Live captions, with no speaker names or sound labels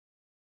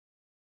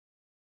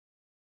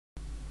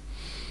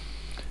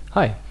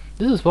Hi,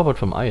 this is Robert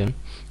from Iron,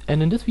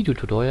 and in this video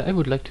tutorial I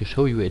would like to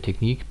show you a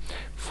technique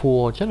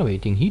for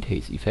generating heat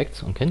haze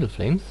effects on candle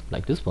flames,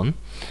 like this one,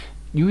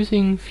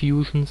 using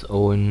Fusion's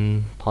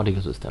own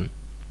particle system.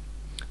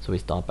 So we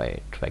start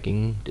by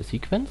tracking the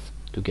sequence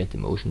to get the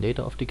motion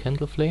data of the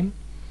candle flame,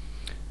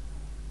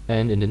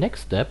 and in the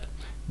next step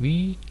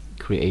we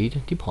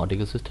create the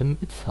particle system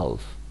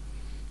itself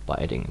by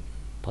adding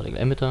particle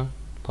emitter,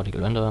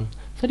 particle renderer,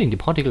 setting the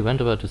particle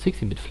renderer to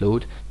 16-bit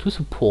float to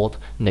support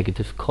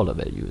negative color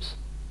values.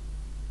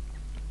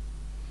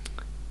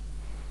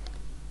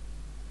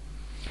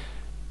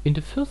 In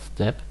the first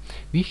step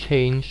we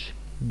change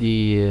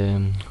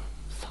the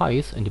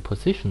size and the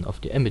position of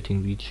the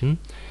emitting region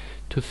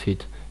to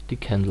fit the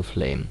candle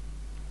flame,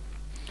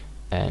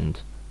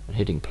 and when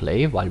hitting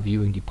play while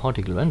viewing the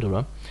particle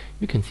renderer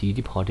you can see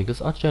the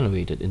particles are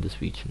generated in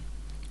this region.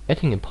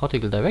 Adding a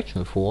particle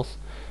directional force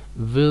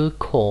will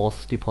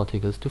cause the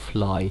particles to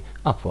fly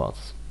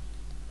upwards.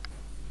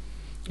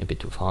 A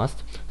bit too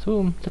fast,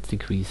 so let's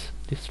decrease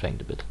the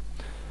strength a bit.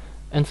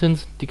 And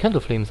since the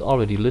candle flame is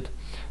already lit,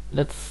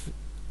 let's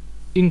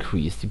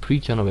increase the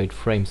pre-generate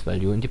frames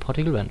value in the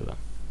particle renderer.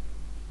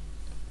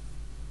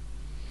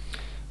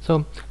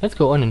 So let's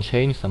go on and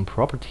change some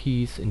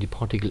properties in the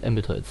particle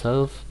emitter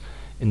itself.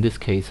 In this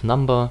case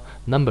number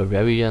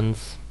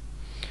variance,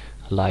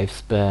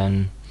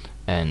 lifespan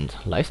and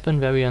lifespan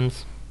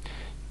variance,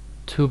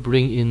 to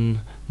bring in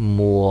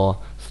more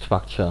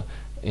structure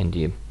in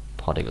the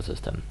particle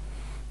system.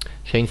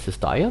 Change the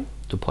style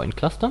to point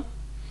cluster,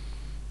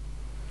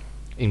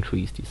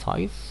 increase the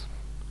size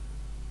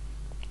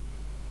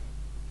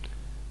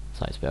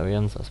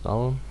variance as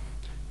well,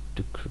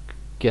 to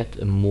get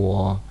a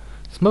more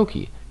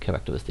smoky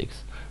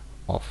characteristics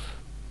of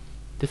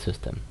the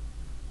system,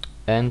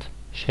 and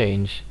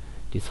change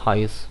the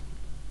size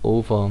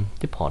over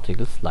the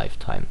particle's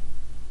lifetime.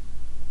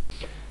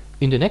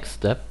 In the next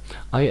step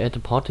I add a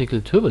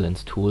particle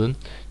turbulence tool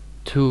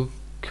to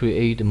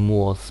create a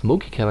more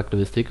smoky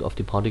characteristic of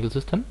the particle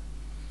system,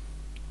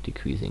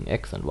 decreasing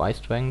X and Y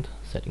strength,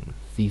 setting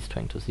Z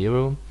strength to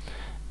 0,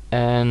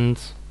 and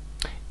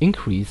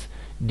increase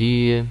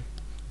the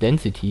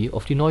density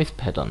of the noise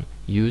pattern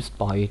used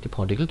by the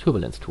particle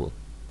turbulence tool.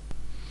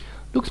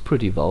 Looks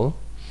pretty well.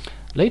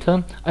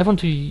 Later I want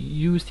to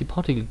use the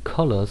particle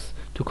colors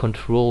to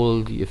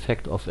control the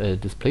effect of a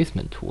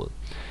displacement tool.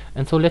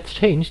 And so let's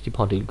change the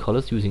particle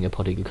colors using a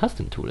particle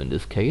custom tool in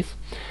this case,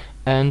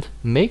 and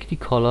make the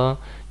color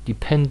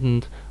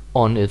dependent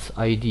on its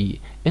ID.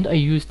 And I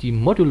use the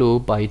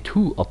modulo by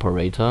 2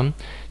 operator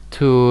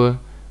to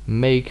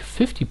make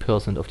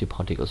 50% of the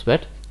particles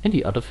red and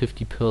the other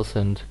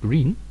 50%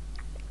 green.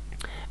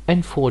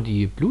 And for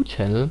the blue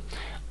channel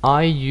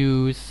I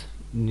use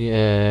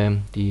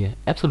the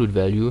absolute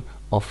value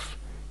of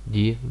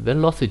the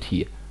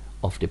velocity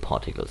of the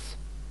particles.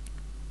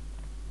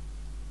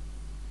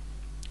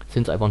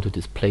 Since I want to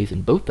displace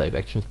in both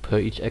directions per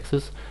each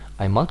axis,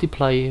 I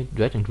multiply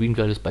red and green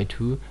values by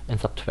 2 and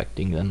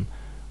subtracting them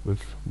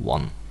with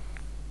 1.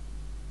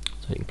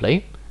 So hitting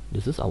play,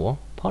 this is our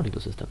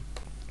particle system.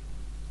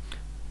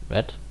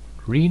 Red,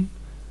 green,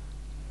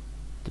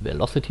 the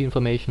velocity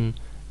information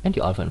and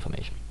the alpha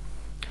information.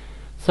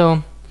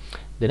 So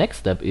the next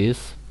step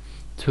is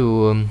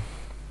to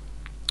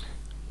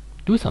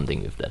do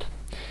something with that.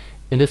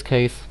 In this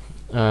case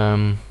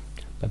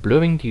by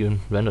blurring the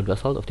rendered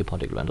result of the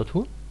particle render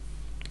tool,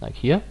 like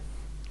here,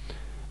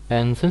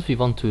 and since we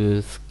want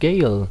to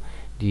scale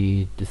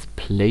the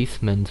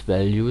displacement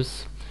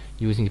values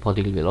using the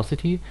particle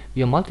velocity,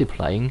 we are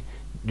multiplying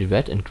the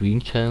red and green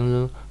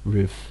channel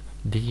with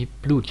the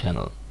blue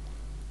channel.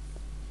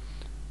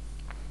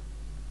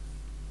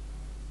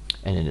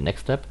 And in the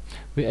next step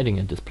we're adding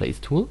a displace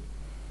tool,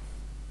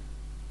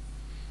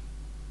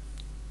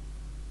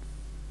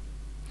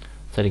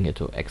 setting it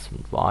to X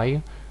and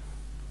Y,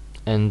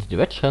 and the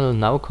red channel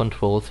now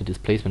controls the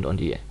displacement on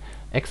the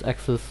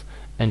X-axis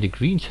and the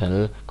green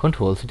channel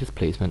controls the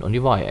displacement on the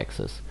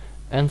Y-axis.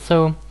 And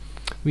so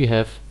we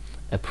have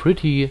a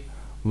pretty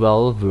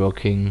well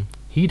working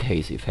heat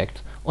haze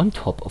effect on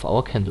top of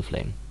our candle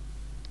flame.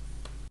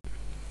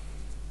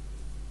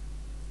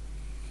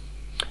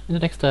 In the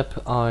next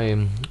step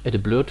I add a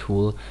blur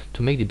tool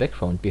to make the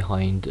background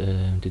behind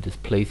the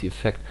displace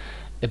effect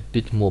a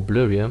bit more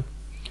blurrier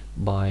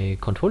by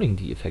controlling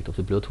the effect of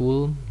the blur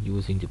tool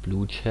using the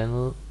blue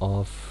channel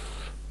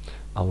of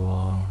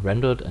our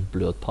rendered and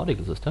blurred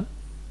particle system,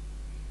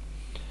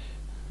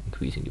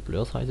 increasing the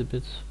blur size a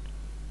bit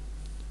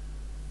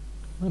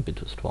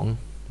too strong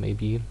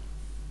maybe,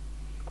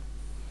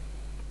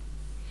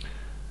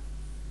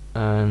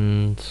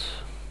 and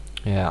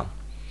yeah,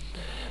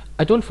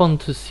 I don't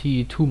want to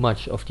see too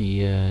much of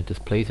the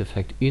displace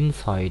effect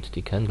inside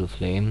the candle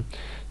flame,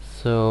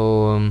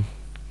 so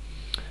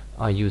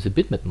I use a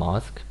bitmap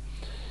mask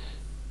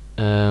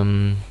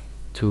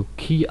to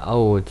key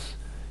out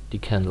the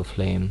candle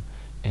flame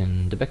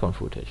in the background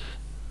footage.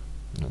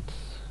 Let's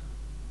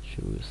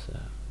choose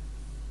a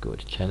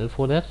good channel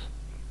for that.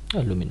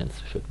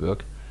 Luminance should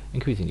work.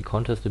 Increasing the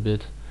contrast a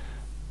bit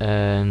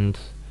and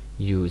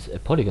use a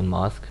polygon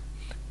mask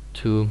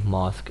to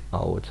mask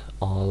out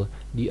all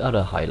the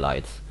other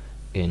highlights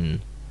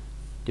in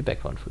the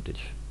background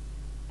footage.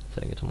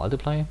 Setting it to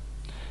multiply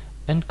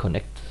and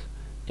connect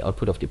the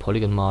output of the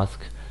polygon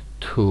mask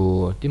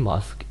to the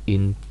mask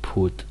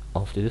input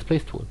of the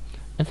displace tool.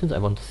 And since I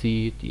want to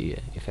see the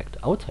effect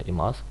outside the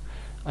mask,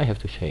 I have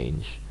to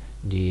change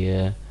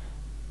the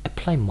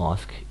apply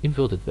mask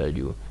inverted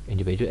value in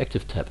the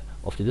radioactive tab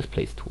of the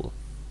displace tool.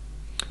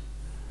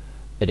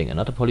 Adding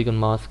another polygon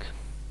mask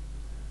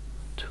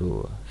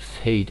to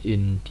fade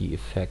in the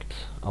effect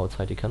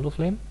outside the candle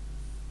flame,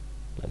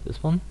 like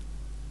this one.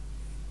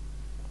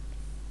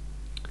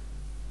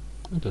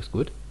 It looks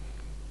good.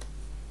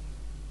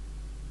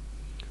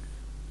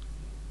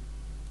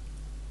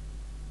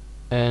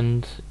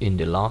 And in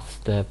the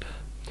last step,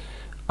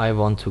 I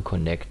want to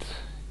connect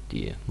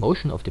the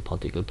motion of the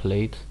particle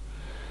plate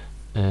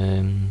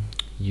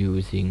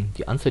using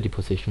the unsteady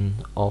position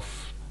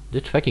of the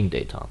tracking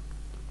data.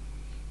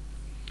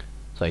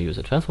 So I use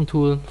a transform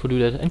tool to do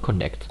that and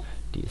connect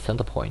the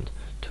center point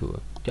to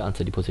the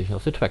unsteady position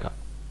of the tracker.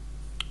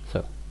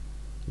 So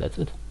that's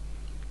it.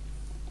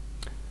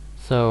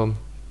 So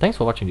thanks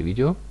for watching the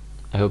video.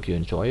 I hope you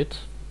enjoy it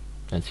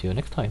and see you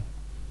next time.